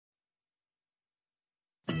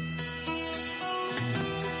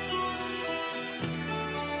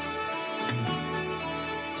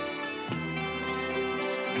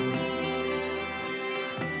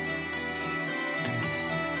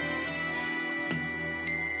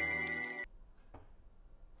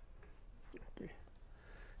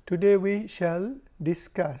Today we shall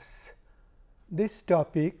discuss this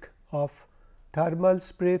topic of thermal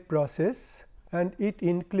spray process, and it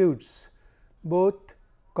includes both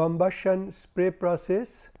combustion spray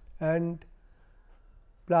process and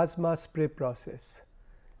plasma spray process.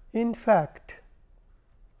 In fact,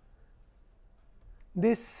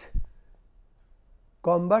 this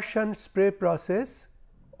combustion spray process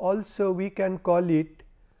also we can call it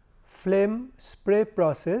flame spray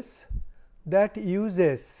process, that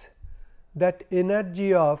uses that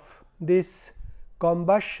energy of this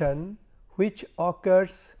combustion which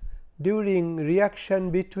occurs during reaction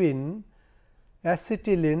between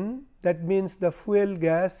acetylene, that means the fuel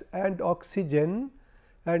gas, and oxygen,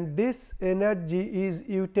 and this energy is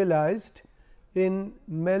utilized in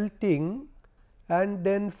melting and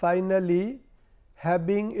then finally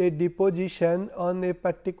having a deposition on a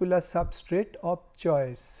particular substrate of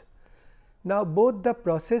choice. Now, both the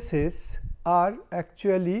processes are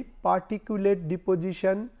actually particulate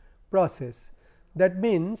deposition process. That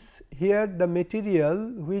means, here the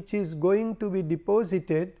material which is going to be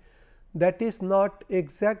deposited, that is not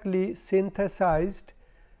exactly synthesized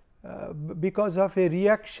because of a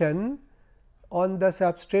reaction on the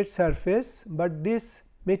substrate surface, but this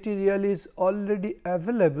material is already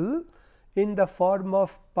available in the form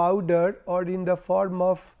of powder or in the form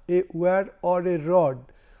of a wire or a rod.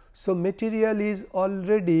 So, material is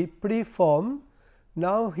already preformed.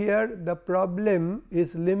 Now, here the problem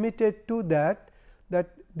is limited to that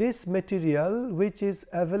this material which is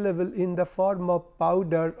available in the form of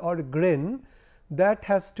powder or grain, that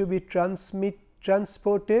has to be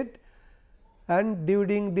transported, and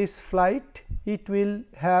during this flight it will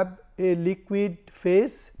have a liquid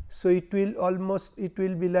phase. So, it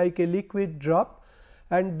will be like a liquid drop,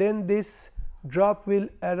 and then this drop will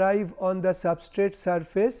arrive on the substrate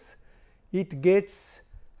surface, it gets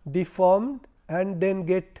deformed and then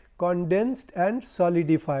get condensed and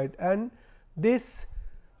solidified, and this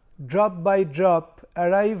drop by drop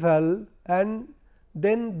arrival and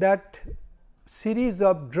then that series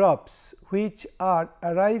of drops which are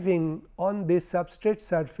arriving on this substrate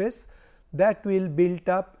surface, that will build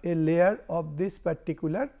up a layer of this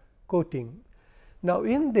particular coating. Now,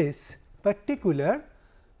 in this particular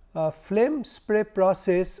flame spray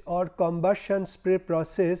process or combustion spray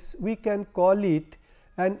process, we can call it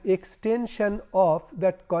an extension of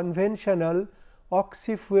that conventional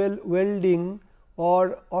oxy-fuel welding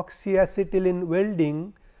or oxyacetylene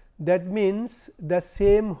welding. That means, the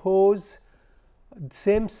same hose,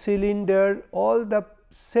 same cylinder, all the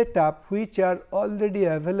setup which are already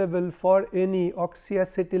available for any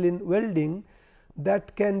oxyacetylene welding,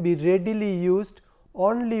 that can be readily used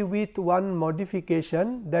only with one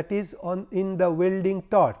modification, that is in the welding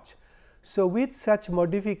torch. So, with such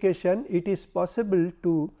modification it is possible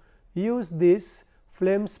to use this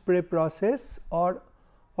flame spray process or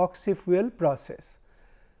oxy-fuel process.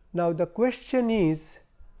 Now, the question is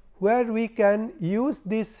where we can use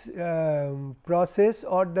this process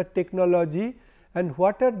or the technology, and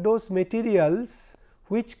what are those materials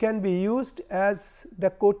which can be used as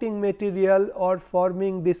the coating material or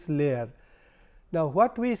forming this layer. Now,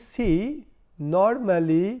 what we see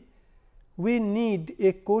normally, we need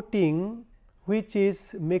a coating which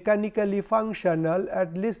is mechanically functional.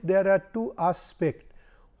 At least there are two aspects,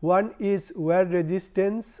 one is wear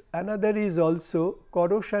resistance, another is also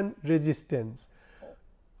corrosion resistance.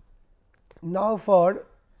 Now, for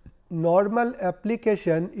normal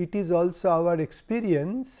application, it is also our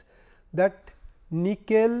experience that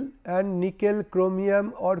nickel and nickel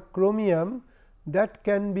chromium or chromium, that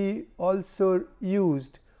can be also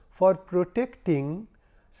used for protecting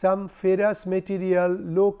some ferrous material,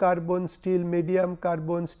 low carbon steel, medium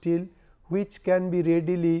carbon steel, which can be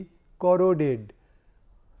readily corroded,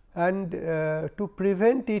 and to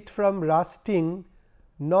prevent it from rusting,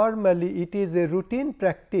 normally it is a routine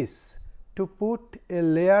practice to put a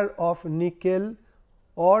layer of nickel,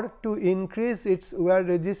 or to increase its wear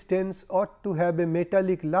resistance or to have a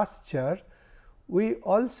metallic luster, we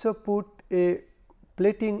also put a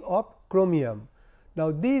plating of chromium.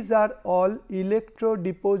 Now, these are all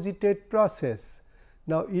electro-deposited process.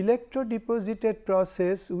 Now, electro-deposited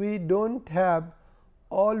process, we do not have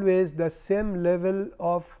always the same level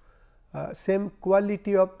of same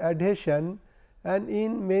quality of adhesion, and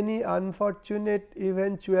in many unfortunate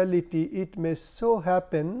eventuality, it may so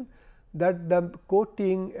happen that the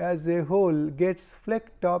coating as a whole gets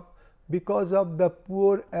flecked up because of the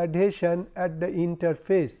poor adhesion at the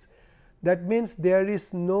interface. That means, there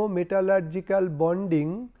is no metallurgical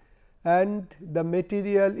bonding and the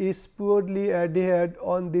material is poorly adhered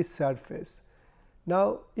on this surface.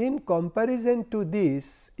 Now, in comparison to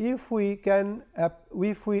this, if we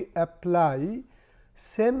apply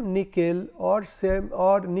same nickel or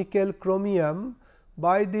nickel chromium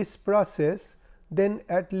by this process, then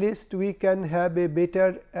at least we can have a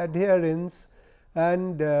better adherence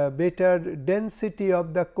and better density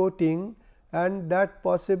of the coating, and that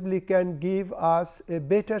possibly can give us a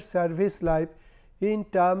better service life in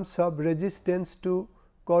terms of resistance to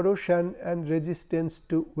corrosion and resistance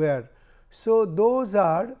to wear. So, those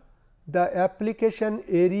are the application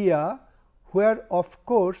area where of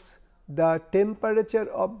course, the temperature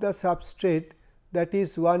of the substrate, that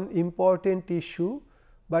is one important issue,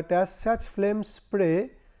 but as such flame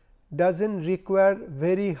spray does not require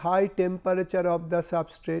very high temperature of the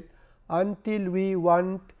substrate until we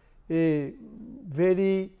want a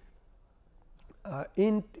very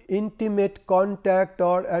intimate contact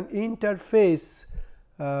or an interface,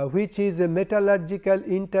 which is a metallurgical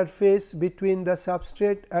interface between the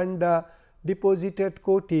substrate and the deposited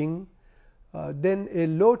coating. Then a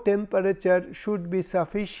low temperature should be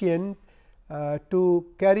sufficient to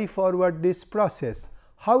carry forward this process.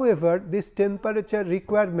 However, this temperature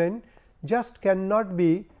requirement just cannot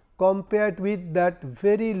be compared with that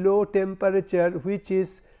very low temperature which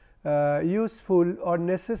is useful or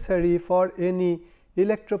necessary for any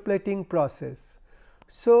electroplating process.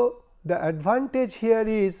 So, the advantage here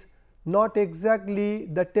is not exactly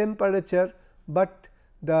the temperature, but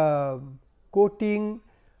the coating,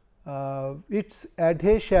 its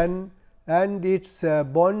adhesion and its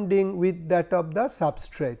bonding with that of the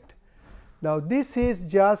substrate. Now, this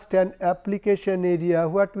is just an application area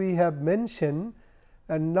what we have mentioned,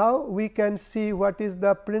 and now we can see what is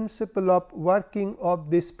the principle of working of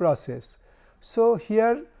this process. So,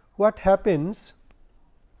 here what happens,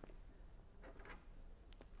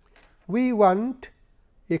 we want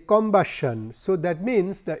a combustion. So, that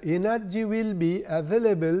means the energy will be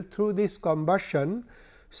available through this combustion.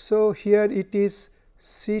 So, here it is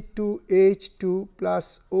C2H2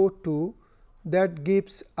 plus O2, that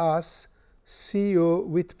gives us CO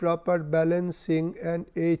with proper balancing and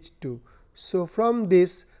H2. So, from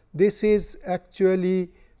this is actually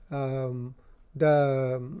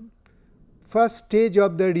the first stage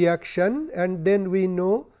of the reaction, and then we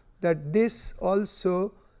know that this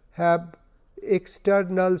also have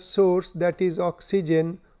external source, that is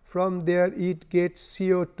oxygen, from there it gets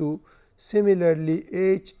CO2. Similarly,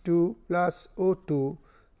 H2 plus O2,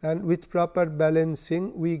 and with proper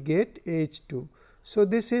balancing we get H2. So,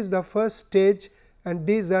 this is the first stage, and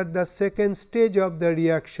these are the second stage of the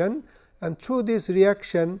reaction, and through this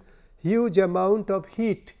reaction huge amount of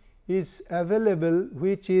heat is available,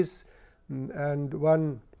 which is and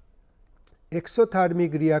one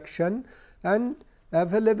exothermic reaction, and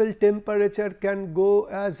available temperature can go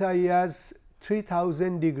as high as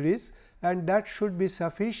 3000 degrees, and that should be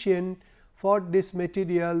sufficient for this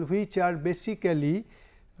material, which are basically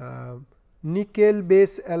nickel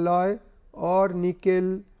base alloy or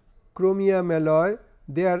nickel chromium alloy.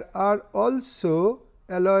 There are also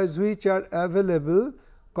alloys which are available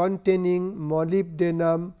containing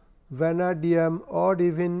molybdenum, vanadium or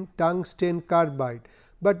even tungsten carbide,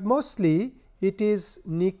 but mostly it is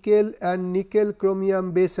nickel and nickel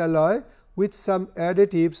chromium base alloy with some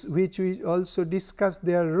additives which we also discuss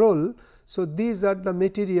their role. So, these are the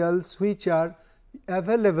materials which are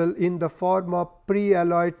available in the form of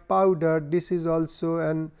pre-alloyed powder. This is also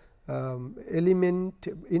an element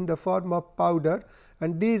in the form of powder,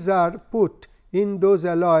 and these are put in those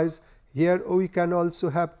alloys. Here we can also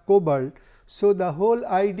have cobalt. So, the whole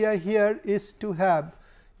idea here is to have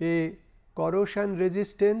a corrosion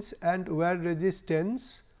resistance and wear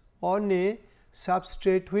resistance on a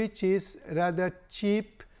substrate which is rather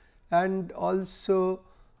cheap and also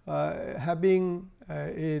having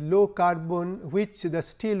a low carbon, which the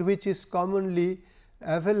steel which is commonly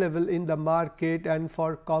available in the market and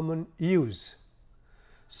for common use.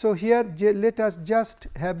 So, here let us just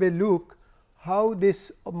have a look how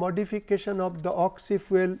this modification of the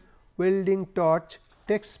oxy-fuel welding torch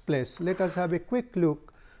takes place. Let us have a quick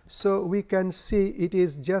look. So, we can see it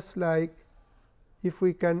is just like, if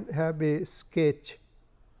we can have a sketch.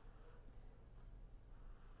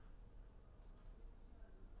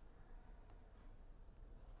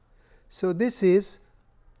 So, this is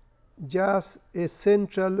just a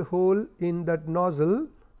central hole in that nozzle,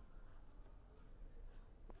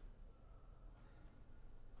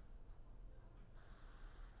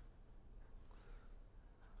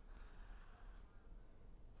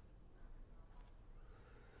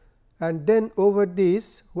 and then over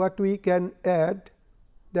this what we can add,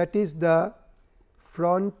 that is the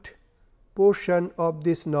front portion of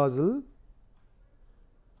this nozzle,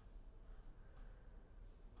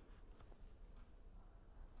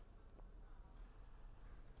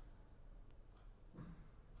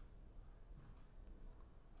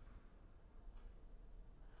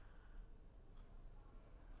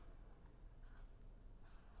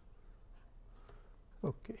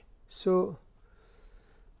 Okay. So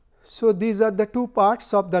these are the two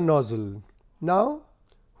parts of the nozzle. Now,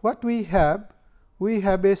 what we have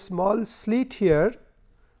a small slit here,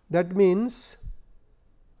 that means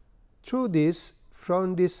through this,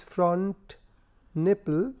 from this front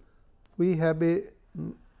nipple we have a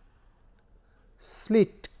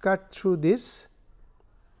slit cut through this.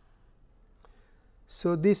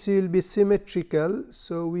 So, this will be symmetrical.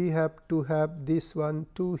 So, we have to have this one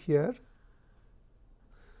too here.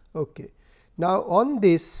 Okay. Now, on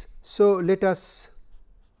this, so let us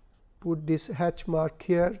put this hatch mark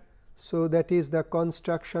here. So, that is the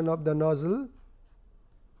construction of the nozzle.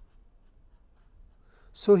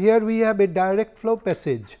 So, here we have a direct flow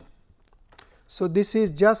passage. So, this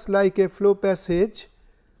is just like a flow passage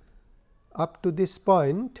up to this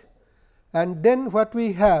point, and then what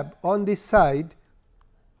we have on this side,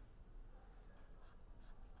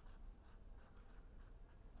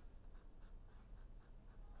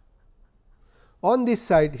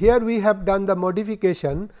 here we have done the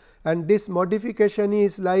modification, and this modification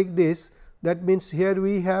is like this. That means, here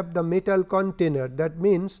we have the metal container, that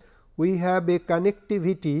means we have a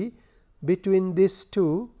connectivity between these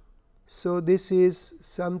two. So, this is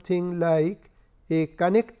something like a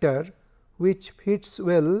connector which fits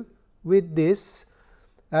well with this,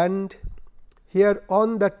 and here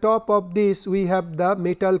on the top of this we have the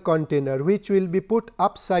metal container which will be put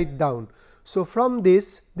upside down. So, from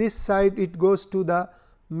this side it goes to the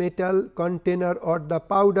metal container or the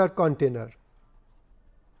powder container.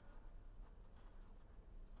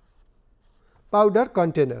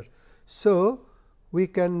 So, we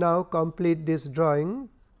can now complete this drawing.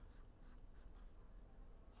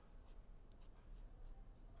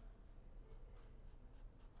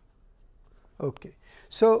 Okay.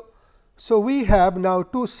 So, we have now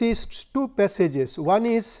two passages. One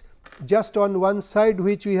is just on one side,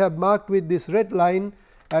 which we have marked with this red line,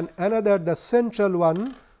 and another the central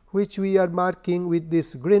one which we are marking with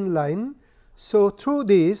this green line. So, through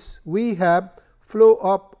this we have flow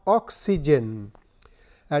of oxygen,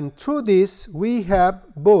 and through this we have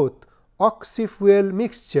both oxy-fuel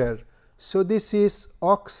mixture. So, this is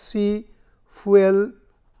oxy-fuel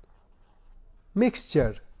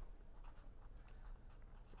mixture.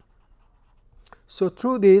 So,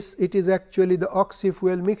 through this it is actually the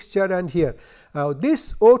oxy-fuel mixture, and here now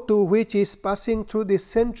this O2 which is passing through this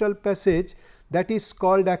central passage, that is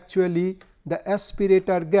called actually the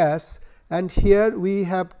aspirator gas, and here we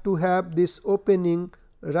have to have this opening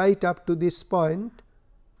right up to this point.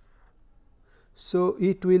 So,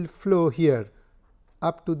 it will flow here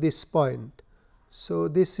up to this point. So,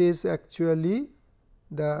 this is actually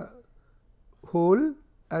the hole,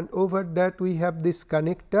 and over that we have this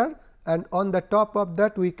connector, and on the top of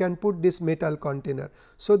that we can put this metal container.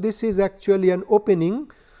 So, this is actually an opening.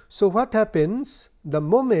 So, what happens the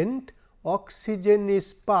moment oxygen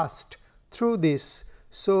is passed through this?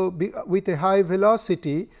 So, with a high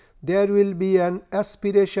velocity there will be an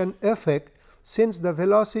aspiration effect. Since the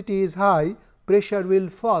velocity is high, pressure will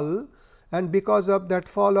fall, and because of that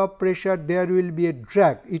fall of pressure there will be a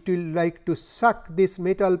drag. It will like to suck this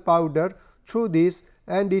metal powder through this,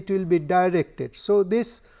 and it will be directed. So,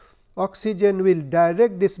 this oxygen will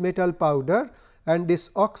direct this metal powder, and this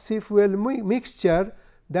oxy-fuel mixture,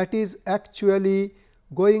 that is actually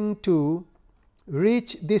going to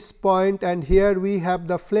reach this point, and here we have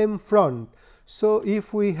the flame front. So,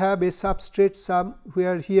 if we have a substrate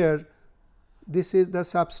somewhere here, this is the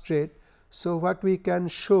substrate. So, what we can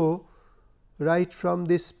show right from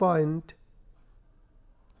this point,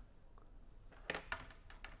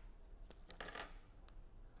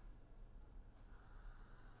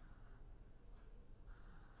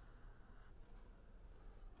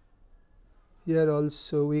 here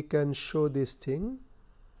also we can show this thing.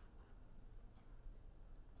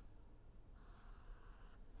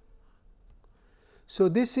 So,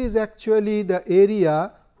 this is actually the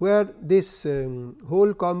area where this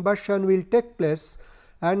whole combustion will take place,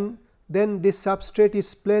 and then this substrate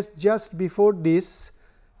is placed just before this,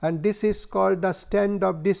 and this is called the stand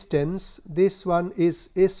of distance. This one is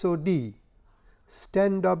SOD,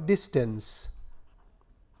 stand of distance.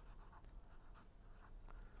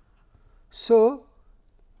 So,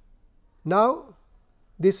 now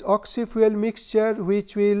this oxy-fuel mixture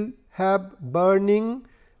which will have burning,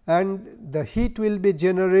 and the heat will be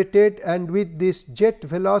generated, and with this jet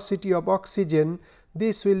velocity of oxygen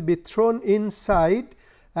this will be thrown inside,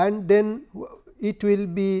 and then it will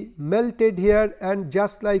be melted here, and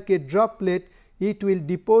just like a droplet it will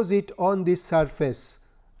deposit on this surface.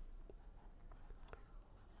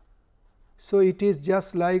 So, it is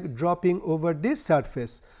just like dropping over this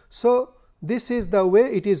surface. So, this is the way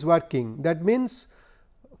it is working. That means,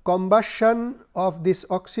 combustion of this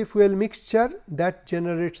oxy-fuel mixture that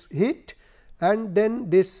generates heat, and then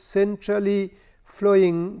this centrally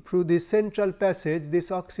flowing through this central passage,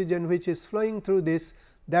 this oxygen which is flowing through this,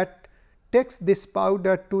 that takes this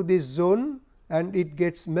powder to this zone and it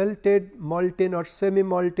gets melted, molten or semi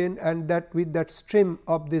molten, and that with that stream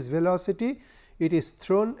of this velocity it is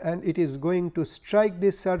thrown and it is going to strike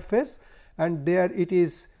this surface, and there it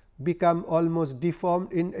is become almost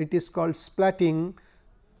deformed, in it is called splatting.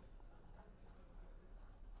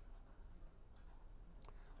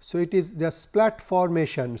 So, it is the splat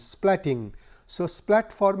formation, splatting. So,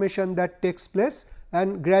 splat formation that takes place,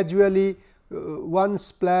 and gradually one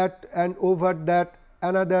splat and over that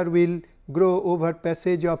another will grow over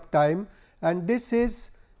passage of time, and this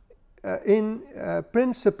is in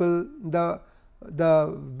principle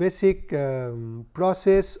the basic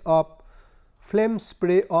process of flame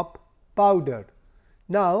spray of powder.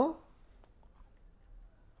 Now,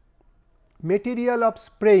 material of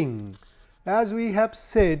spraying, as we have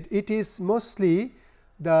said, it is mostly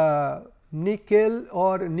the nickel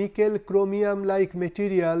or nickel chromium like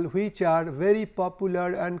material which are very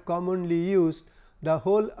popular and commonly used. The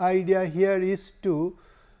whole idea here is to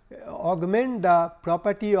augment the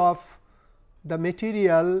property of the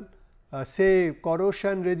material, say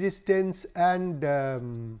corrosion resistance and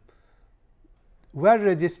wear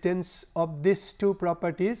resistance of these two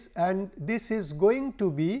properties, and this is going to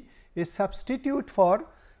be a substitute for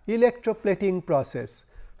electroplating process.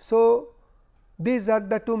 So, these are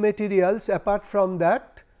the two materials. Apart from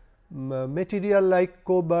that, material like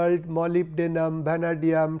cobalt, molybdenum,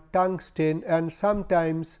 vanadium, tungsten, and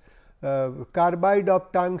sometimes carbide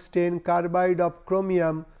of tungsten, carbide of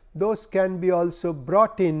chromium, those can be also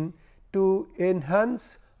brought in to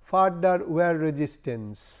enhance further wear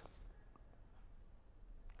resistance.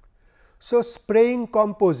 So, spraying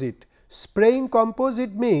composite. Spraying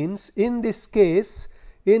composite means, in this case,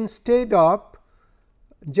 instead of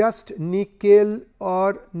just nickel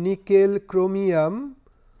or nickel chromium,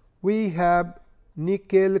 we have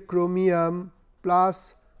nickel chromium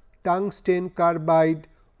plus tungsten carbide,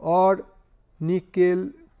 or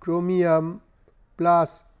nickel chromium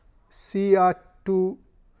plus Cr2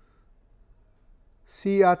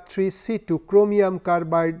 Cr3C2 chromium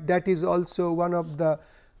carbide. That is also one of the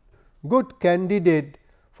good candidate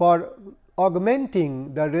for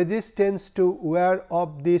augmenting the resistance to wear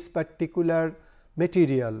of this particular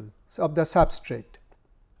material of the substrate.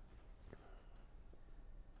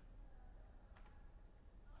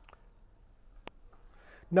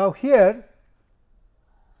 Now, here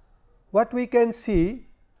what we can see,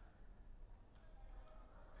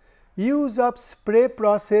 use of spray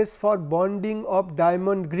process for bonding of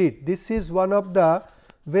diamond grit. This is one of the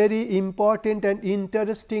very important and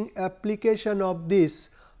interesting application of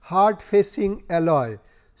this hard facing alloy.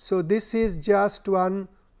 So, this is just one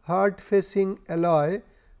hard facing alloy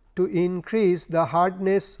to increase the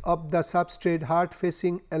hardness of the substrate, hard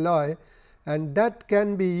facing alloy, and that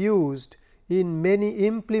can be used in many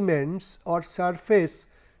implements or surface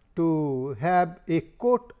to have a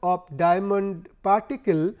coat of diamond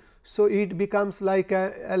particle. So, it becomes like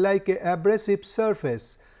a abrasive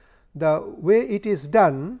surface. The way it is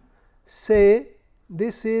done, say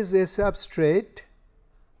this is a substrate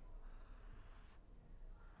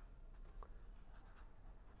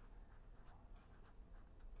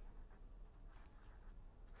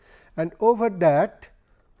and over that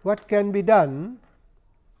what can be done,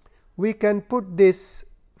 we can put this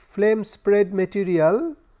flame sprayed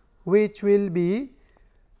material which will be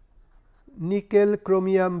nickel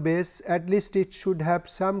chromium base, at least it should have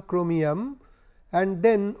some chromium, and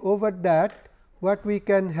then over that what we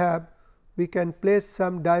can have, we can place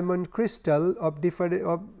some diamond crystal of different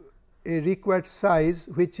of a required size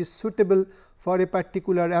which is suitable for a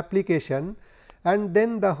particular application, and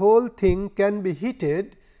then the whole thing can be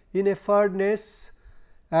heated in a furnace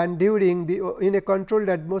and during the in a controlled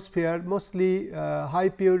atmosphere, mostly high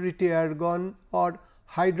purity argon or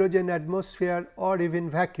hydrogen atmosphere or even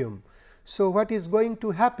vacuum. So, what is going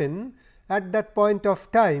to happen at that point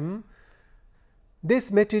of time,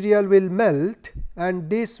 this material will melt and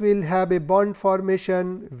this will have a bond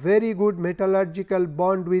formation, very good metallurgical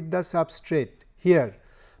bond with the substrate here.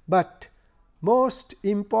 But most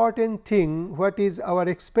important thing, what is our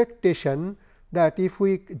expectation, that if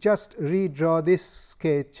we just redraw this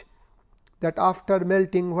sketch, that after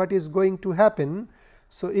melting what is going to happen.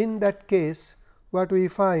 So, in that case what we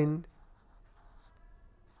find,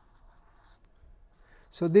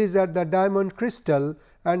 so these are the diamond crystal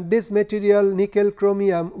and this material nickel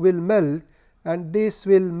chromium will melt and this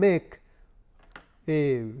will make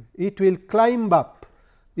a, it will climb up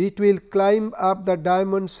it will climb up the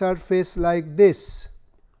diamond surface like this.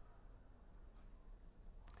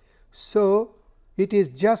 So, it is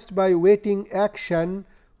just by wetting action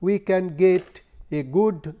we can get a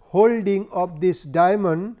good holding of this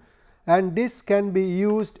diamond, and this can be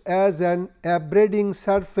used as an abrading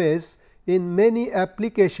surface in many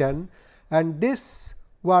application. And this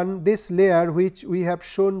one, this layer which we have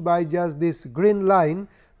shown by just this green line,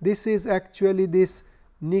 this is actually this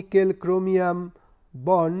nickel chromium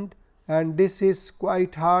bond, and this is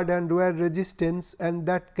quite hard and wear resistance, and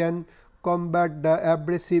that can combat the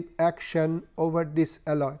abrasive action over this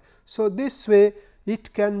alloy. So, this way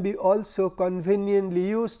it can be also conveniently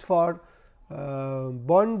used for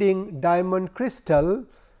bonding diamond crystal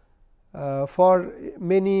for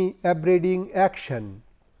many abrading action.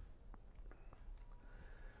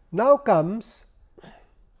 Now comes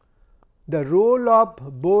the role of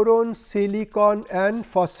boron, silicon and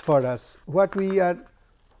phosphorus, what we are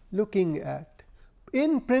looking at.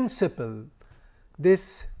 In principle,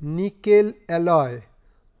 this nickel alloy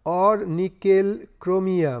or nickel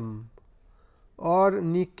chromium or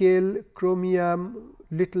nickel chromium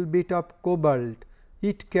little bit of cobalt,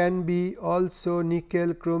 it can be also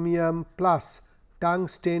nickel chromium plus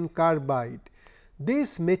tungsten carbide.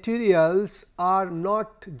 These materials are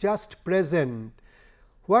not just present.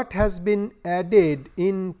 What has been added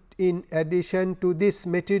in addition to this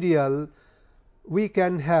material, we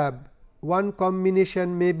can have one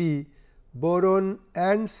combination, maybe boron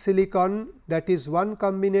and silicon, that is one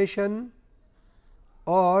combination,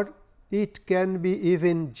 or it can be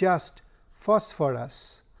even just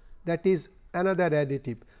phosphorus, that is another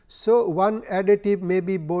additive. So, one additive may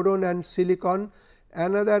be boron and silicon,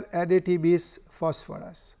 another additive is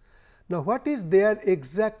phosphorus. Now, what is their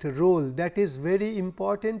exact role? That is very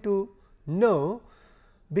important to know,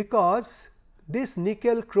 because this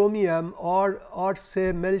nickel chromium or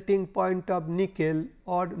say melting point of nickel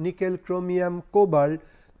or nickel chromium cobalt,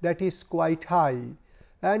 that is quite high,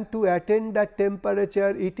 and to attain that temperature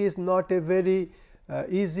it is not a very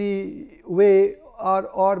easy way,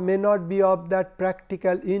 or may not be of that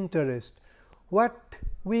practical interest. What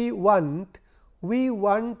we want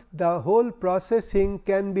the whole processing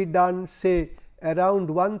can be done say around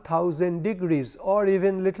 1000 degrees or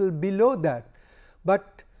even little below that.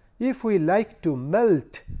 But if we like to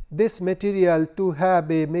melt this material to have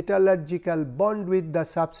a metallurgical bond with the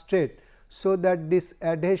substrate, so that this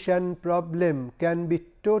adhesion problem can be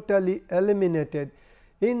totally eliminated,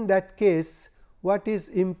 in that case what is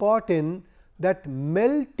important, that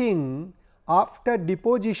melting after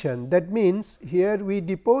deposition, that means here we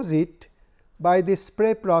deposit by the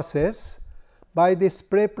spray process,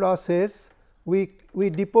 we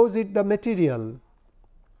deposit the material,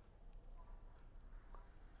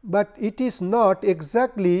 but it is not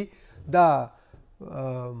exactly the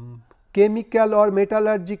chemical or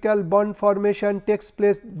metallurgical bond formation takes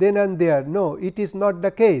place then and there. No, it is not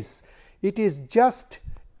the case. It is just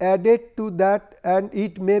added to that, and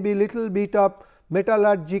it may be little bit of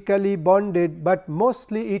metallurgically bonded, but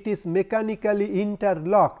mostly it is mechanically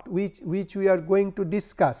interlocked, which we are going to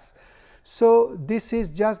discuss. So, this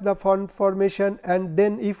is just the formation, and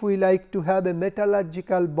then if we like to have a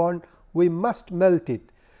metallurgical bond, we must melt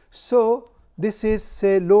it. So, this is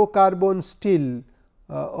say low carbon steel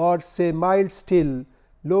or say mild steel,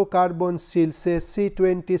 low carbon steel, say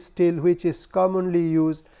C20 steel, which is commonly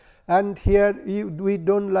used, and here we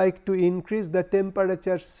do not like to increase the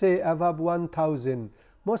temperature say above 1000,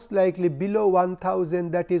 most likely below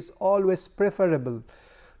 1000, that is always preferable.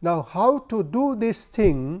 Now, how to do this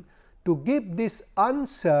thing? To give this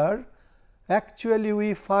answer, actually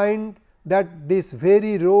we find that this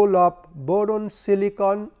very role of boron,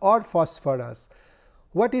 silicon or phosphorus.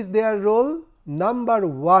 What is their role? Number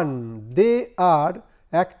one, they are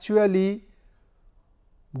actually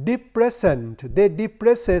depressant, they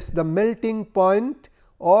depresses the melting point,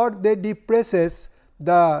 or they depresses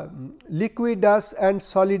the liquidus and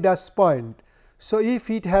solidus point. So, if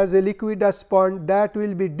it has a liquidus point, that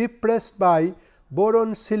will be depressed by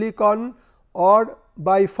boron, silicon or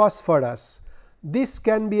by phosphorus. This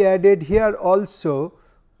can be added here also.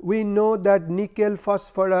 We know that nickel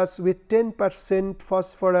phosphorus with 10%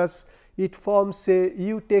 phosphorus, it forms a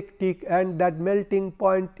eutectic, and that melting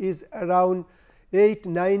point is around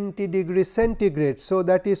 890 degrees centigrade. So,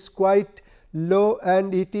 that is quite low,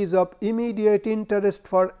 and it is of immediate interest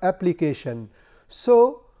for application.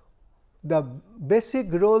 So, the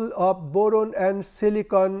basic role of boron and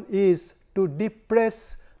silicon is to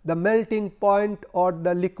depress the melting point or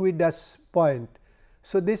the liquidus point.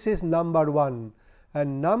 So, this is number one,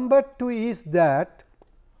 and number two is that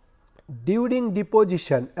during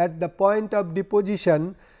deposition, at the point of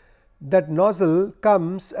deposition, that nozzle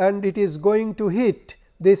comes and it is going to hit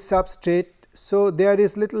this substrate. So, there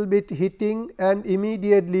is little bit heating and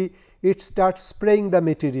immediately it starts spraying the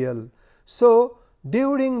material. So,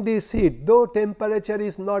 during this heat, though temperature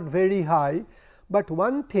is not very high, but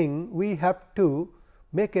one thing we have to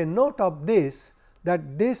make a note of this,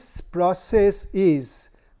 that this process is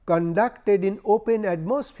conducted in open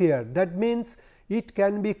atmosphere. That means, it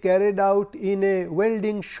can be carried out in a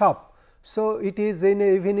welding shop. So, it is in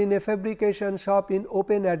even in a fabrication shop in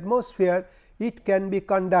open atmosphere, it can be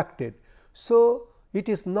conducted. So, it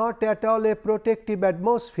is not at all a protective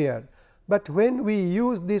atmosphere, but when we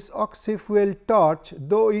use this oxy-fuel torch,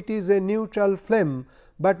 though it is a neutral flame,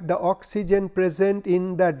 but the oxygen present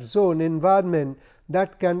in that zone environment,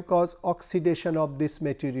 that can cause oxidation of this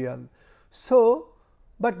material. So,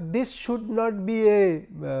 but this should not be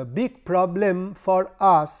a big problem for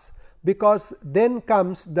us, because then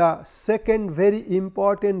comes the second very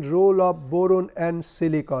important role of boron and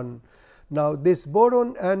silicon. Now, this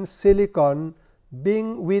boron and silicon,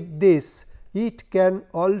 being with this, it can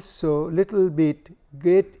also little bit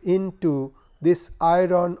get into this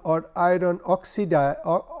iron or iron oxide,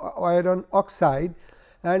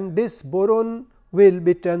 and this boron will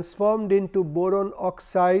be transformed into boron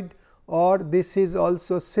oxide, or this is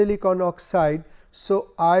also silicon oxide.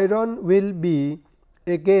 So, iron will be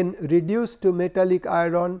again reduced to metallic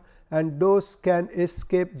iron, and those can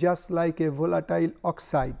escape just like a volatile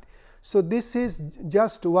oxide. So, this is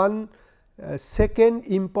just one second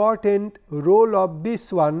important role of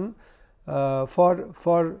this one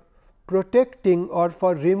for protecting or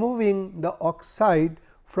for removing the oxide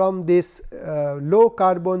from this low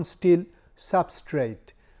carbon steel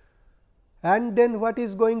substrate. And then what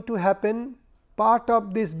is going to happen? Part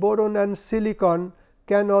of this boron and silicon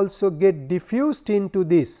can also get diffused into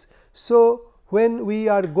this. So, when we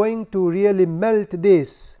are going to really melt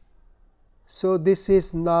this, so this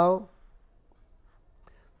is now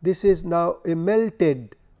a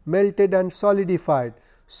melted and solidified.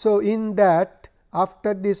 So, in that,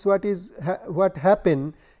 after this what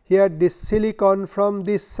happened here, this silicon from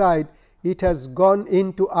this side, it has gone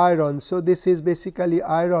into iron. So, this is basically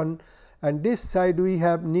iron, and this side we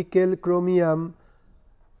have nickel, chromium,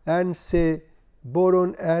 and say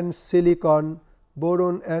boron and silicon,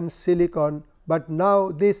 but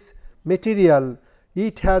now this material,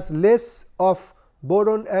 it has less of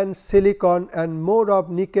boron and silicon and more of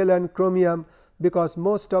nickel and chromium, because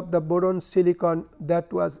most of the boron silicon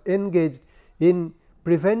that was engaged in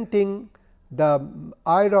preventing the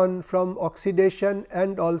iron from oxidation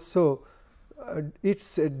and also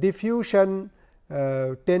its diffusion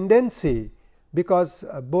tendency, because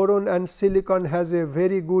boron and silicon has a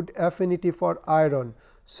very good affinity for iron.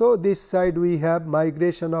 So, this side we have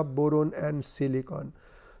migration of boron and silicon.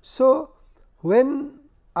 So, when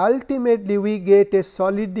ultimately we get a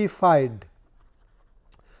solidified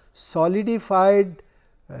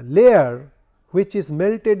layer which is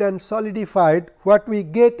melted and solidified, what we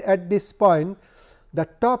get at this point, the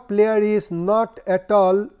top layer is not at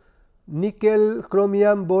all nickel,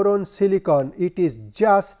 chromium, boron, silicon, it is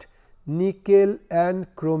just nickel and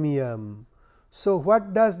chromium. So,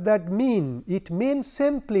 what does that mean? It means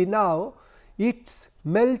simply now its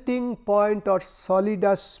melting point or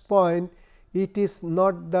solidus point, it is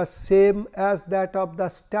not the same as that of the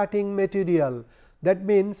starting material. That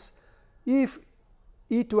means, if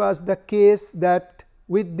it was the case that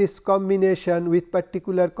with this combination, with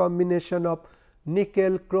particular combination of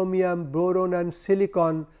nickel, chromium, boron and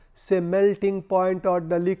silicon, say melting point or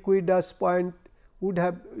the liquidus point would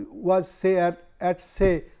have was say at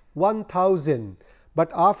say 1000,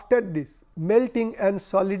 but after this melting and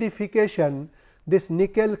solidification, this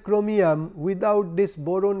nickel chromium without this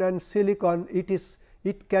boron and silicon,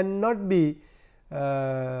 it cannot be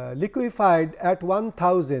liquefied at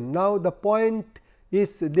 1000. Now, the point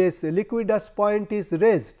is this liquidus point is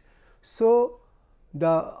raised. So,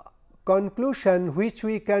 the conclusion which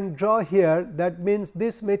we can draw here, that means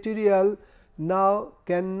this material now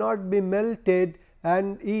cannot be melted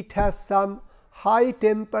and it has some high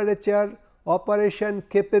temperature operation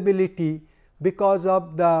capability because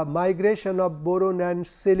of the migration of boron and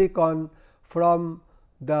silicon from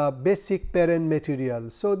the basic parent material.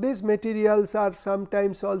 So, these materials are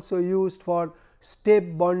sometimes also used for step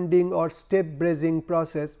bonding or step brazing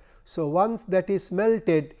process. So, once that is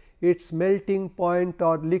melted, its melting point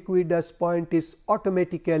or liquidus point is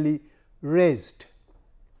automatically raised.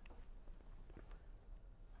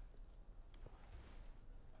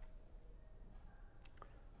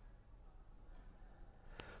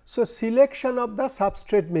 So, selection of the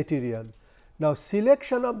substrate material. Now,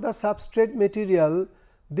 selection of the substrate material,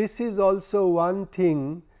 this is also one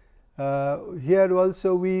thing. Here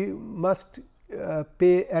also we must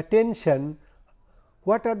pay attention.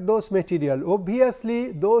 What are those materials?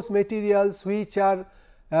 Obviously, those materials which are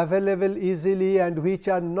available easily and which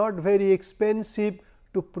are not very expensive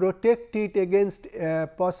to protect it against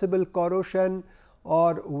possible corrosion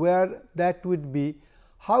or where that would be.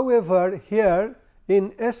 However, here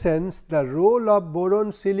in essence the role of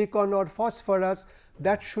boron, silicon or phosphorus,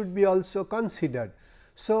 that should be also considered.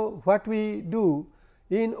 So, what we do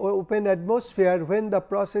in open atmosphere, when the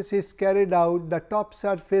process is carried out, the top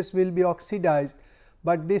surface will be oxidized,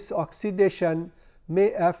 but this oxidation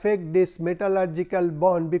may affect this metallurgical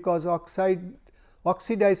bond, because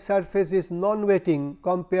oxidized surface is non-wetting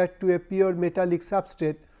compared to a pure metallic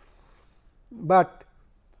substrate. But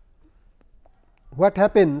what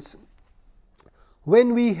happens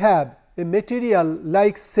when we have a material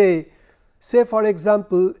like say for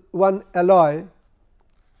example, one alloy,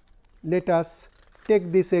 let us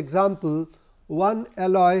take this example, one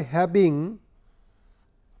alloy having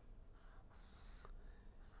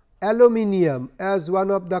aluminum as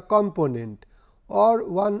one of the component, or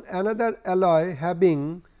another alloy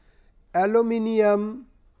having aluminum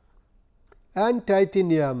and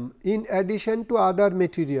titanium in addition to other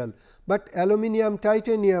material, but aluminum,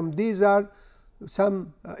 titanium, these are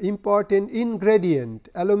some important ingredient,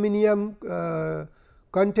 aluminum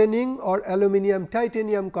containing or aluminum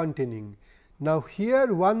titanium containing. Now,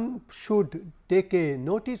 here one should take a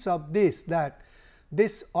notice of this, that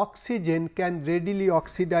this oxygen can readily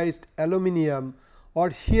oxidize aluminum, or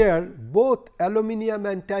here both aluminum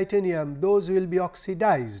and titanium, those will be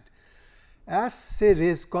oxidized. As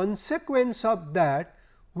a consequence of that,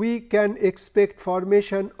 we can expect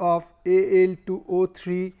formation of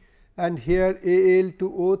Al2O3 and here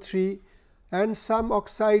Al2O3 and some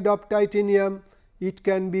oxide of titanium, it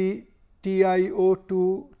can be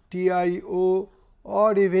TiO2, TiO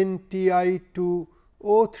or even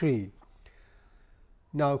Ti2O3.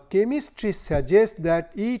 Now, chemistry suggests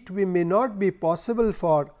that it may not be possible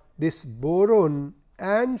for this boron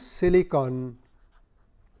and silicon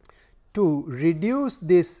to reduce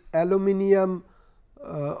this aluminum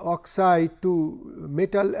oxide to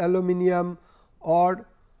metal aluminum or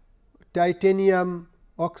titanium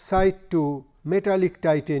oxide to metallic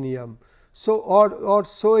titanium. So, or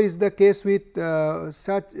so is the case with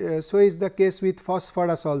so is the case with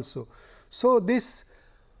phosphorus also. So, this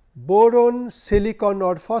boron, silicon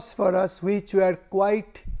or phosphorus, which were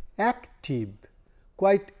quite active,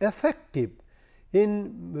 quite effective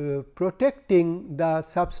in protecting the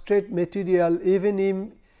substrate material even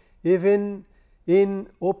in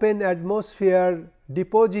open atmosphere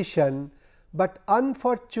deposition, but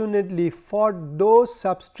unfortunately for those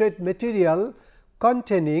substrate material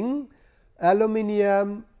containing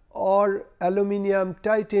aluminum or aluminum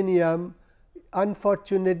titanium,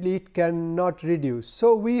 unfortunately it cannot reduce.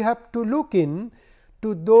 So, we have to look in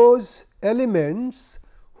to those elements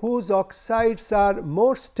whose oxides are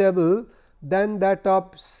more stable than that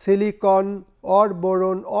of silicon or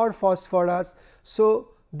boron or phosphorus. So,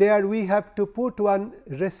 there we have to put one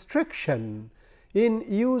restriction in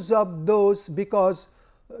use of those, because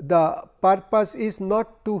the purpose is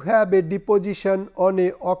not to have a deposition on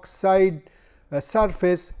a oxide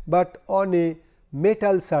surface, but on a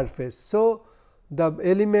metal surface. So, the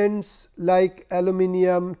elements like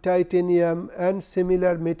aluminum, titanium and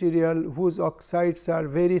similar material whose oxides are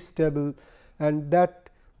very stable, and that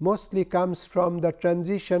mostly comes from the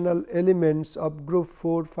transitional elements of group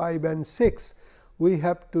 4, 5 and 6. We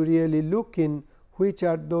have to really look in which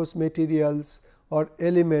are those materials or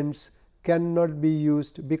elements cannot be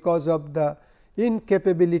used because of the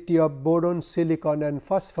incapability of boron, silicon and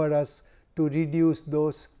phosphorus to reduce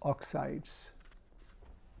those oxides.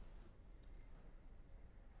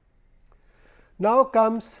 Now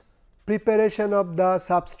comes preparation of the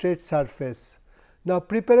substrate surface. Now,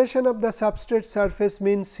 preparation of the substrate surface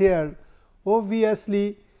means here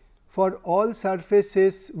obviously for all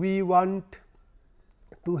surfaces we want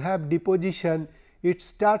to have deposition. It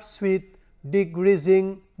starts with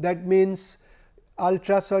degreasing, that means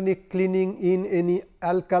ultrasonic cleaning in any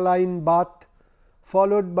alkaline bath,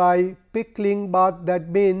 followed by pickling bath, that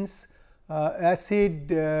means acid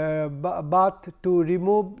bath to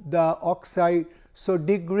remove the oxide. So,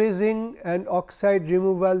 degreasing and oxide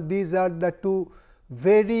removal, these are the two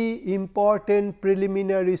very important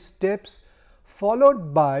preliminary steps,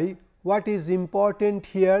 followed by what is important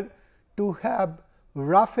here, to have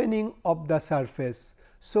roughening of the surface.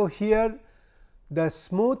 So, here the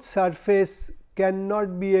smooth surface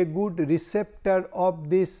cannot be a good receptor of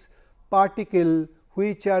this particle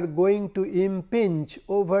which are going to impinge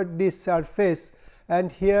over this surface,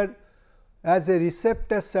 and here as a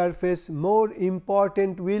receptor surface more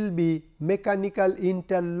important will be mechanical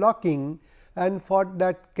interlocking, and for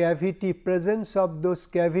that cavity, presence of those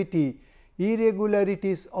cavity,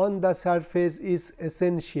 irregularities on the surface is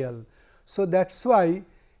essential. So, that is why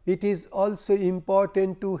it is also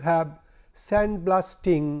important to have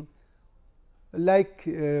sandblasting like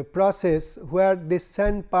process, where this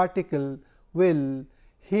sand particle will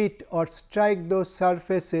hit or strike those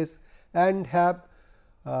surfaces and have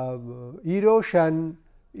erosion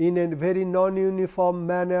in a very non-uniform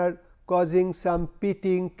manner, causing some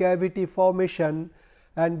pitting, cavity formation,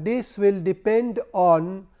 and this will depend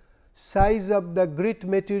on size of the grit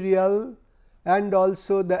material and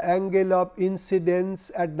also the angle of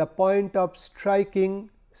incidence at the point of striking,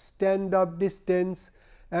 stand-off distance,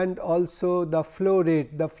 and also the flow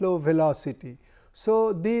rate, the flow velocity.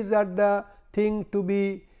 So, these are the thing to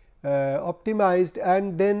be optimized,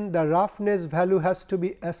 and then the roughness value has to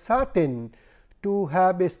be ascertained to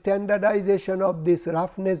have a standardization of this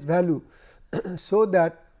roughness value, so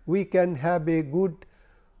that we can have a good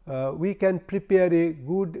we can prepare a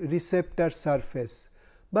good receptor surface.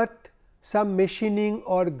 But some machining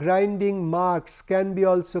or grinding marks can be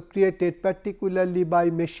also created, particularly by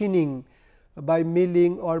machining, by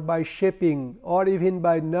milling or by shaping, or even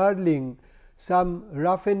by knurling. Some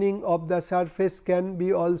roughening of the surface can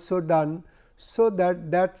be also done, so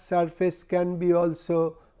that that surface can be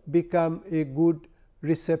also become a good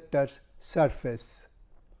receptor surface.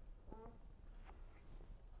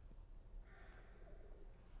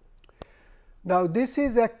 Now, this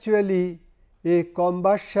is actually a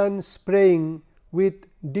combustion spraying with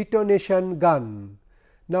detonation gun.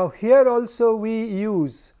 Now, here also we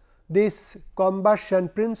use this combustion,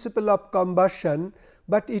 principle of combustion,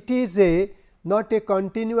 but it is a not a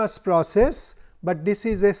continuous process, but this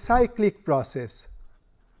is a cyclic process.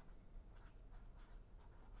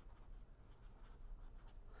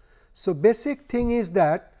 So, basic thing is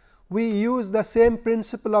that we use the same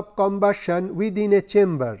principle of combustion within a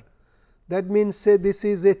chamber. That means, say this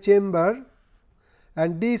is a chamber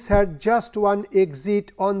and this had just one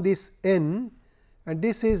exit on this end, and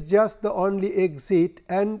this is just the only exit,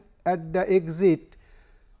 and at the exit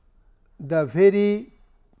the very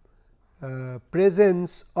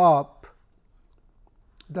presence of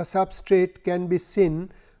the substrate can be seen.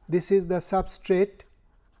 This is the substrate.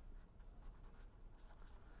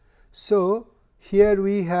 So, here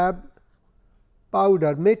we have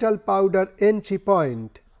powder, metal powder entry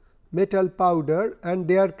point, metal powder, and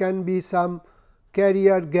there can be some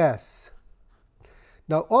carrier gas.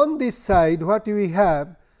 Now, on this side what we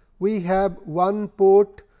have? We have one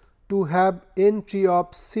port to have entry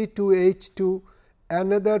of C2H2,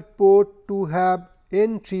 another port to have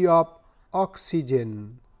entry of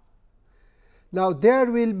oxygen. Now, there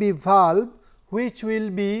will be valve which will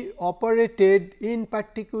be operated in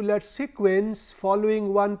particular sequence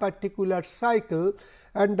following one particular cycle,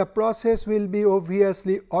 and the process will be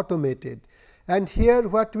obviously automated. And here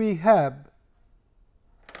what we have,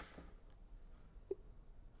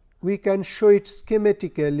 we can show it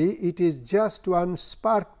schematically. It is just one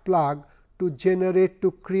spark plug to generate,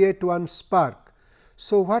 to create one spark.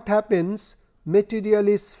 So, what happens? Material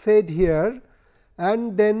is fed here,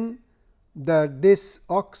 and then this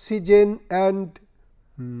oxygen and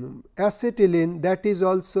acetylene, that is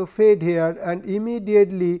also fed here, and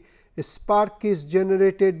immediately a spark is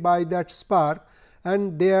generated by that spark,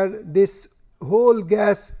 and there this whole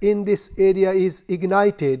gas in this area is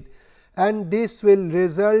ignited, and this will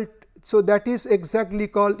result. So, that is exactly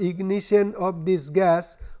called ignition of this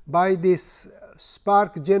gas by this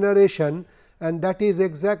spark generation, and that is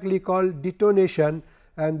exactly called detonation,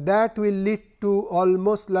 and that will lead to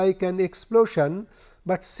almost like an explosion.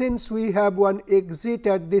 But since we have one exit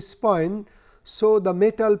at this point, so the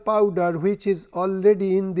metal powder which is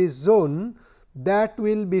already in this zone, that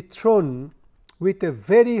will be thrown with a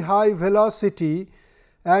very high velocity,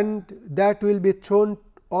 and that will be thrown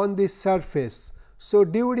on this surface. So,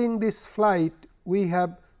 during this flight we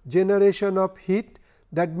have generation of heat,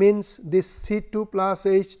 that means this C2 plus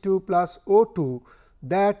H2 plus O2,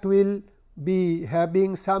 that will be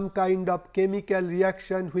having some kind of chemical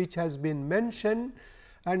reaction which has been mentioned,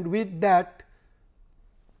 and with that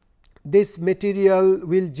this material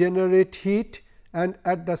will generate heat, and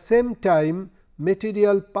at the same time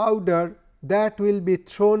material powder that will be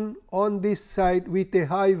thrown on this side with a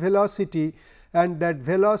high velocity, and that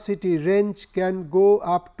velocity range can go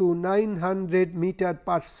up to 900 meter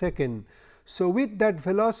per second. So, with that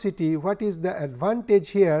velocity, what is the advantage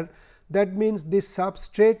here? That means this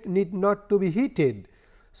substrate need not to be heated,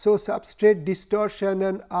 So, substrate distortion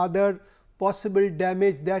and other possible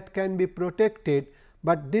damage that can be protected,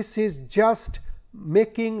 but this is just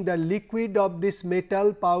making the liquid of this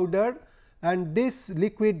metal powder, and this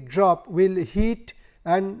liquid drop will heat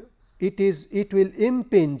and it will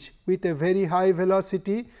impinge with a very high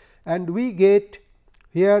velocity, and we get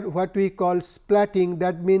here what we call splatting.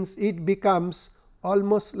 That means, it becomes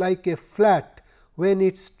almost like a flat when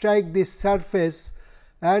it strike this surface,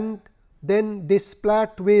 and then this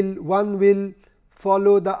splat one will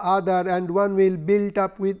follow the other and one will build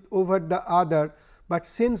up with over the other. But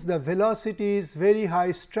since the velocity is very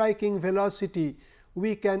high, striking velocity,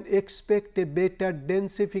 we can expect a better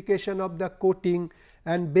densification of the coating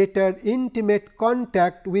and better intimate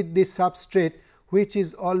contact with the substrate which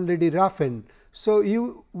is already roughened. So,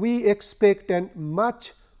 we expect a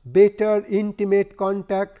much better intimate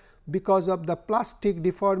contact because of the plastic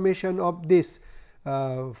deformation of this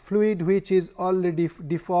fluid which is already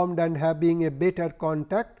deformed and having a better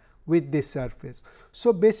contact with this surface.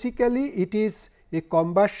 So, basically it is a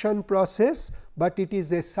combustion process, but it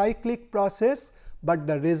is a cyclic process, but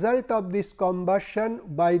the result of this combustion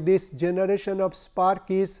by this generation of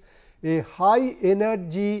spark is a high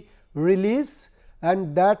energy release,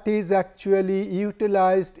 and that is actually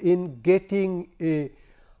utilized in getting a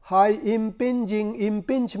high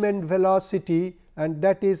impingement velocity, and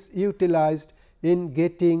that is utilized in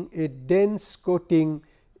getting a dense coating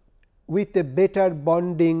with a better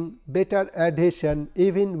bonding, better adhesion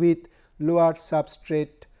even with lower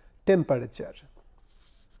substrate temperature.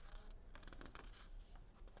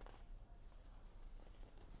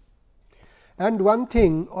 And one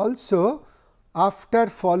thing also, after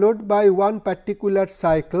followed by one particular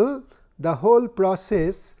cycle, the whole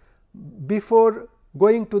process before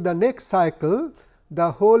going to the next cycle,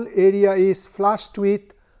 the whole area is flushed with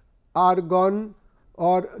argon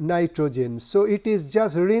or nitrogen. So, it is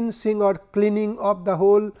just rinsing or cleaning of the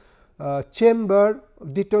whole chamber,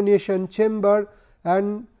 detonation chamber,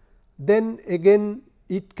 and then again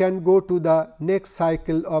it can go to the next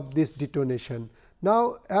cycle of this detonation.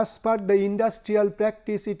 Now, as per the industrial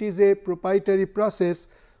practice, it is a proprietary process.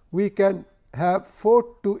 We can have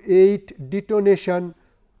 4 to 8 detonation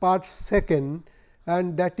per second,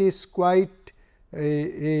 and that is quite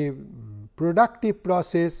a productive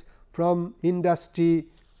process from industry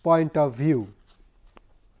point of view.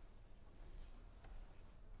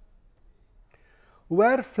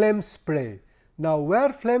 Wire flame spray. Now,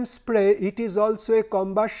 wire flame spray, it is also a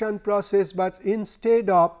combustion process, but instead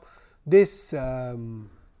of this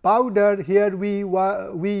powder, here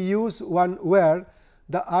we use one wire.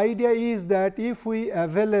 The idea is that if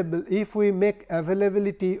we make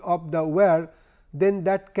availability of the wire, then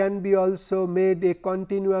that can be also made a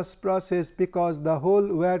continuous process, because the whole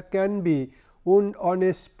wire can be wound on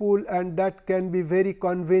a spool and that can be very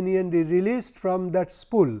conveniently released from that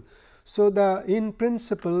spool. So, in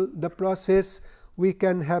principle the process, we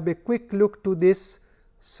can have a quick look to this.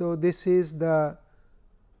 So, this is the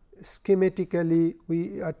schematically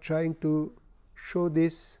we are trying to show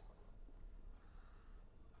this.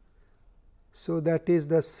 So, that is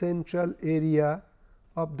the central area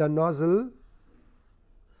of the nozzle,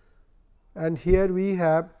 and here we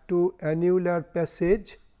have 2 annular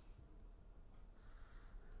passage.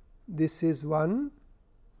 This is one.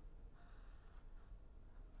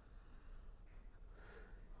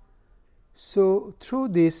 So, through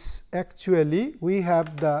this actually we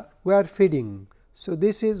have the wire feeding. So,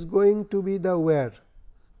 this is going to be the wire.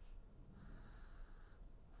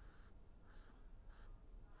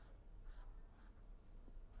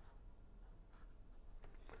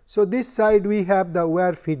 So, this side we have the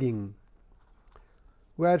wire feeding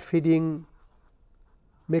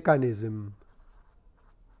mechanism.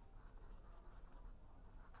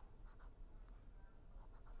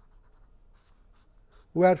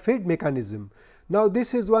 Wire feed mechanism. Now,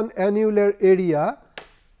 this is one annular area,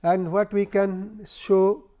 and what we can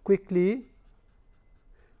show quickly.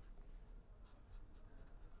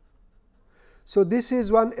 So, this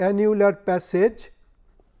is one annular passage.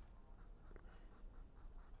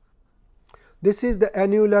 This is the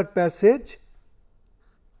annular passage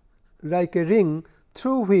like a ring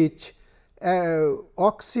through which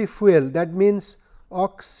oxy fuel, that means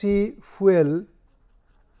oxy fuel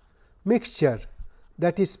mixture,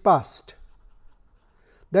 that is passed.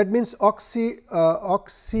 That means oxygen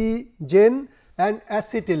and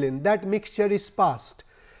acetylene, that mixture is passed,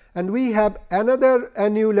 and we have another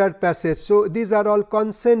annular passage. So, these are all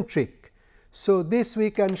concentric. So, this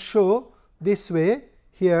we can show this way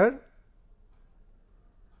here.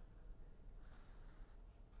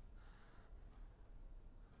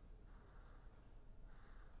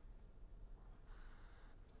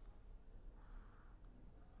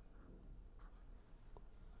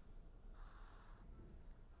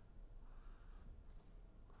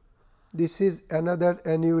 this is another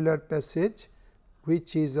annular passage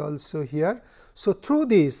which is also here. So, through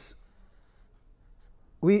this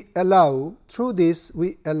we allow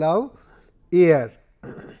air,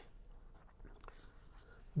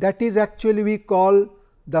 that is actually we call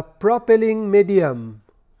the propelling medium.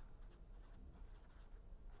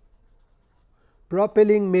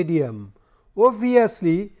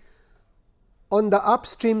 Obviously, on the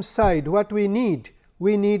upstream side what we need?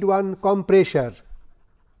 We need one compressor,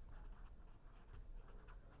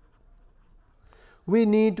 we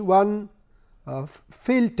need one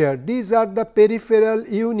filter. These are the peripheral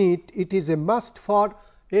unit. It is a must for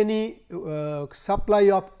any supply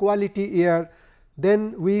of quality air.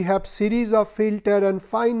 Then we have series of filter, and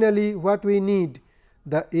finally, what we need?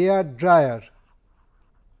 The air dryer.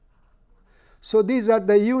 So, these are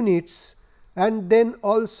the units, and then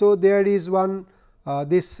also there is one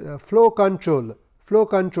this flow controller.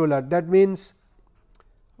 That means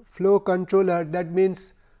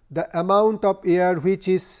the amount of air which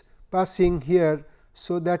is passing here.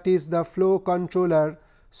 So, that is the flow controller.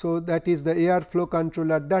 So, that is the air flow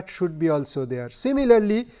controller, that should be also there.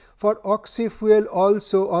 Similarly, for oxy-fuel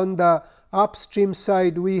also on the upstream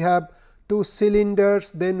side we have 2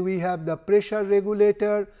 cylinders, then we have the pressure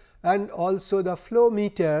regulator and also the flow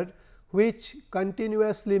meter, which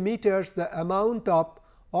continuously meters the amount of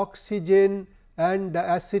oxygen and the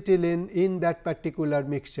acetylene in that particular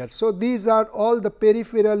mixture. So, these are all the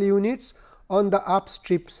peripheral units on the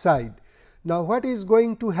upstream side. Now, what is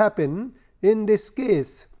going to happen in this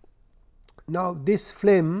case? Now, this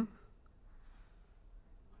flame,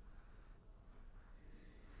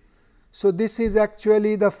 so this is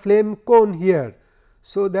actually the flame cone here.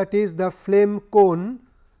 So, that is the flame cone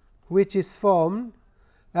which is formed,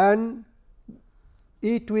 and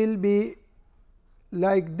it will be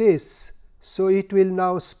like this. So, it will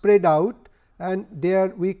now spread out, and there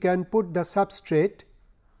we can put the substrate.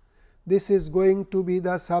 This is going to be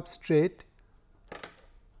the substrate,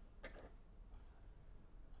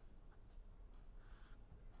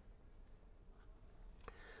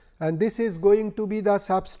 and this is going to be the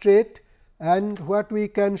substrate. And what we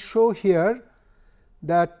can show here,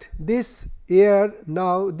 that this air,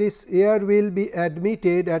 now this air will be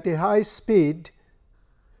admitted at a high speed,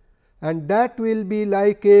 and that will be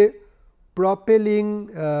like a propelling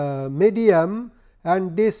medium,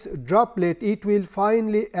 and this droplet, it will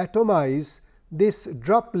finally atomize this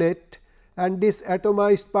droplet, and this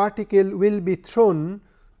atomized particle will be thrown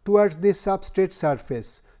towards this substrate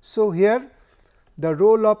surface. So, here the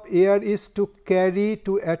role of air is to carry,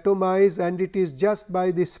 to atomize, and it is just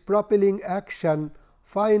by this propelling action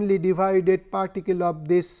finely divided particle of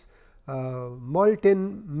this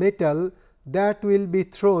molten metal that will be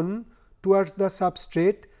thrown towards the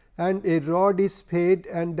substrate, and a rod is fed,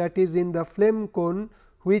 and that is in the flame cone,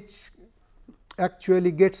 which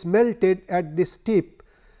actually gets melted at this tip,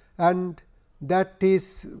 and that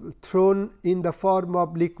is thrown in the form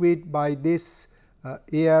of liquid by this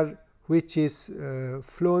air which is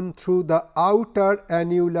flown through the outer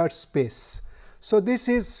annular space. So, this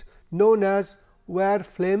is known as wire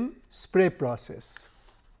flame spray process.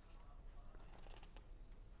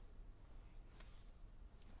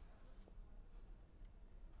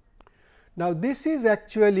 Now, this is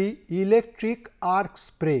actually electric arc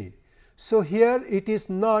spray. So, here it is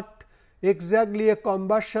not exactly a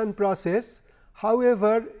combustion process.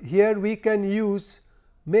 However, here we can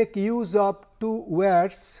make use of 2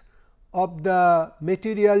 wires of the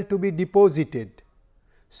material to be deposited.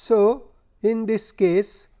 So, in this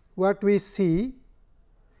case what we see,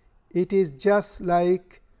 it is just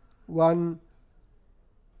like one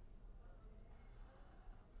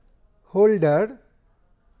holder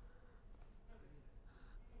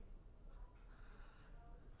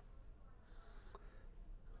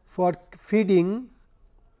for feeding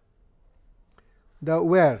the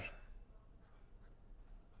wire.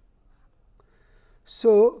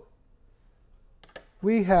 So,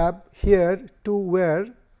 we have here 2 wire,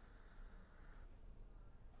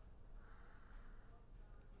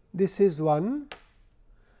 this is one,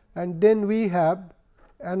 and then we have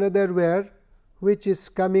another wire which is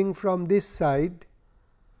coming from this side.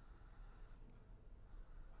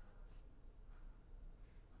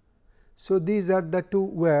 So, these are the 2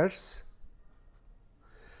 wires,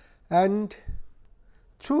 and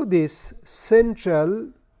through this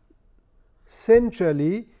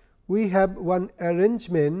centrally we have one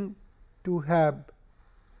arrangement to have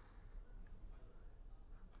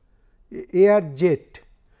air jet.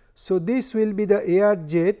 So, this will be the air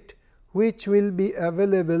jet which will be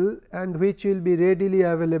available and which will be readily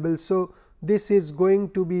available. So, this is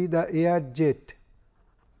going to be the air jet.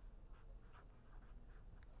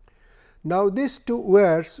 Now, these two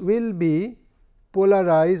wires will be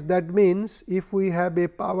polarized. That means, if we have a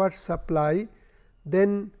power supply,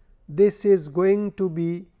 then this is going to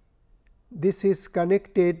be, this is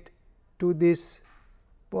connected to this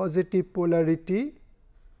positive polarity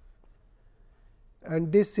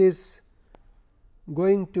and this is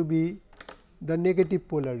going to be the negative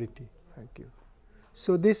polarity. Thank you.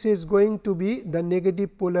 So, this is going to be the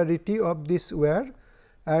negative polarity of this wire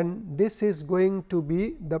and this is going to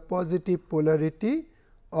be the positive polarity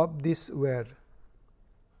of this wire.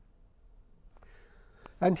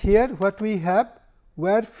 And here what we have?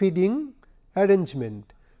 Wire feeding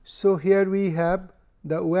arrangement. So, here we have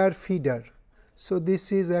the wire feeder. So,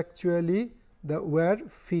 this is actually the wire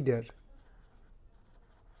feeder.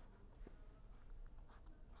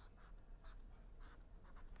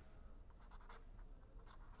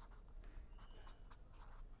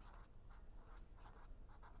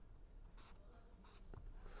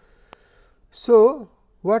 So,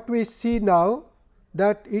 what we see now,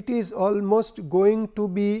 that it is almost going to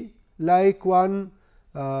be like one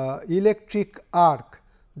electric arc.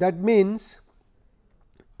 That means,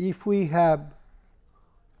 if we have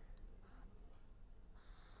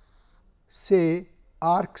say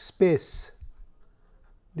arc space,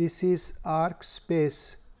 this is arc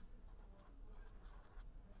space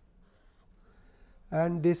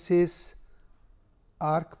and this is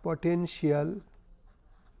arc potential,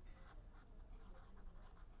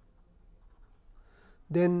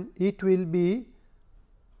 then it will be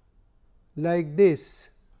like this.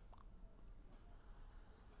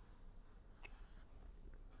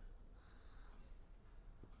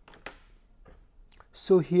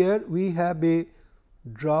 So, here we have a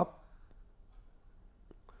drop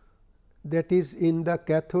that is in the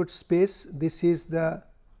cathode space. This is the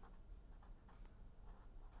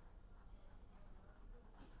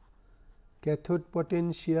cathode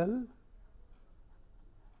potential.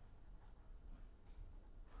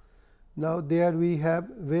 Now, there we have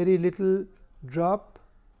very little drop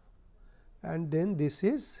and then this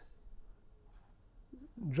is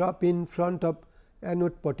drop in front of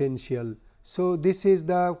anode potential. So, this is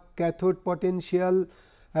the cathode potential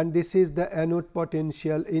and this is the anode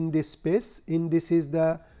potential in this space, in this is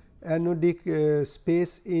the anodic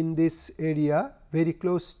space in this area very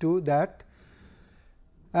close to that,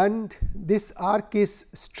 and this arc is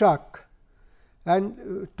struck,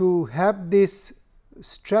 and to have this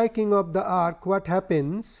striking of the arc, what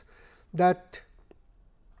happens that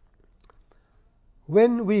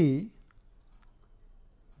when we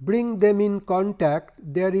bring them in contact,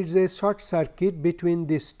 there is a short circuit between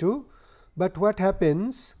these two, but what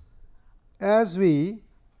happens as we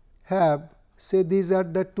have, say these are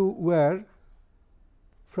the two wire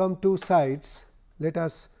from two sides, let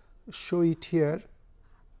us show it here.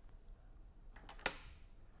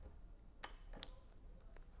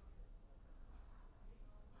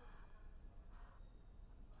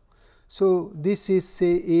 So, this is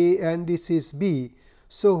say A and this is B.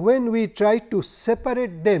 So, when we try to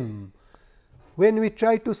separate them,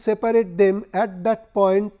 at that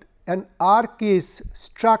point an arc is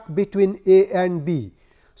struck between A and B.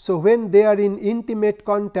 So, when they are in intimate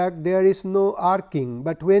contact, there is no arcing,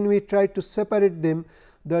 but when we try to separate them,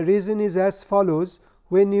 the reason is as follows.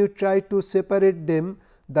 When you try to separate them,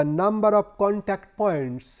 the number of contact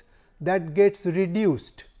points that gets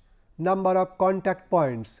reduced, number of contact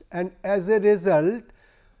points, and as a result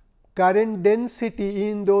current density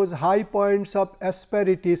in those high points of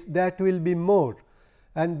asperities, that will be more,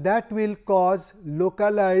 and that will cause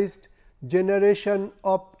localized generation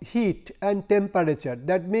of heat and temperature.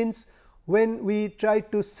 That means, when we try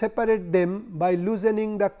to separate them by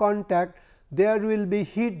loosening the contact, there will be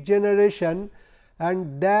heat generation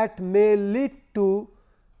and that may lead to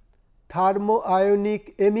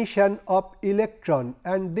thermoionic emission of electron,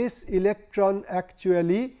 and this electron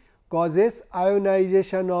actually causes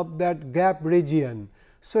ionization of that gap region.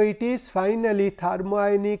 So, it is finally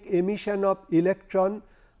thermoionic emission of electron.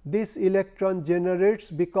 This electron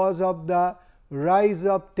generates because of the rise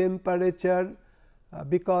of temperature,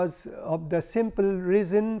 because of the simple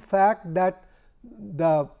reason fact that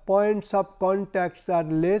the points of contacts are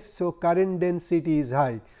less. So, current density is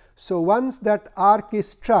high. So, once that arc is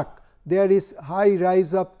struck, there is high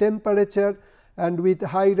rise of temperature, and with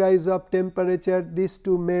high rise of temperature these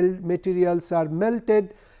two materials are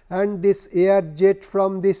melted, and this air jet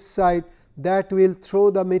from this side that will throw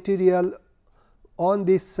the material on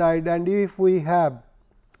this side, and if we have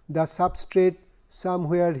the substrate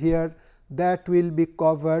somewhere here, that will be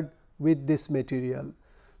covered with this material.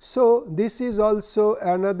 So, this is also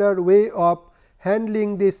another way of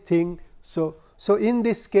handling this thing. So, in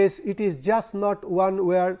this case it is just not one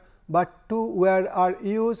wire, but 2 wire are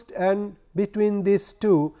used, and between these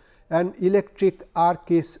 2 an electric arc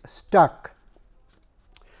is stuck.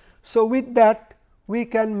 So, with that we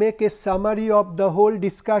can make a summary of the whole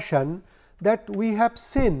discussion, that we have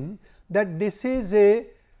seen that this is a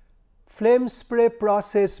flame spray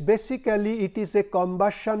process. Basically, it is a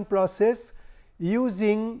combustion process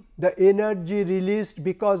using the energy released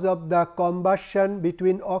because of the combustion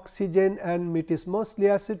between oxygen and it is mostly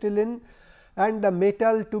acetylene, and the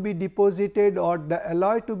metal to be deposited or the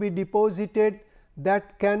alloy to be deposited,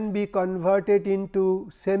 that can be converted into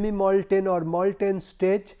semi molten or molten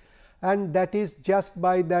stage, and that is just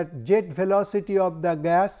by that jet velocity of the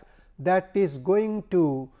gas that is going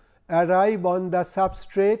to arrive on the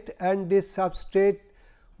substrate, and this substrate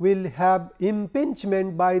will have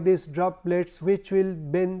impingement by these droplets, which will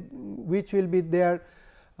be there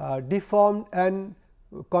deformed and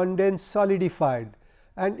condensed solidified.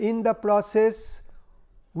 And in the process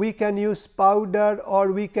we can use powder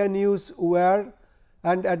or we can use wire,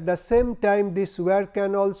 and at the same time this wire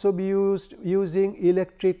can also be used using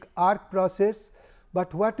electric arc process.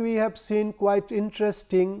 But what we have seen quite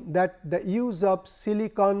interesting, that the use of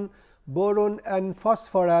silicon, boron and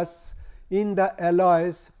phosphorus in the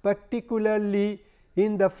alloys, particularly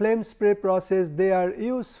in the flame spray process, they are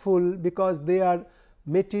useful because they are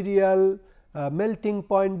material melting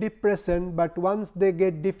point depressant, but once they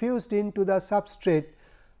get diffused into the substrate,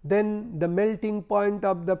 then the melting point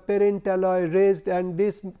of the parent alloy raised, and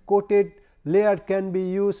this coated layer can be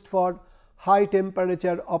used for high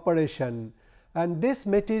temperature operation. And these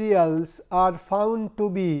materials are found to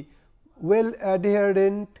be well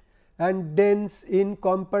adherent and dense in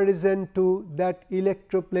comparison to that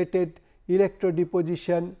electroplated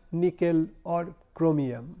electrodeposition nickel or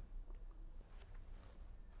chromium.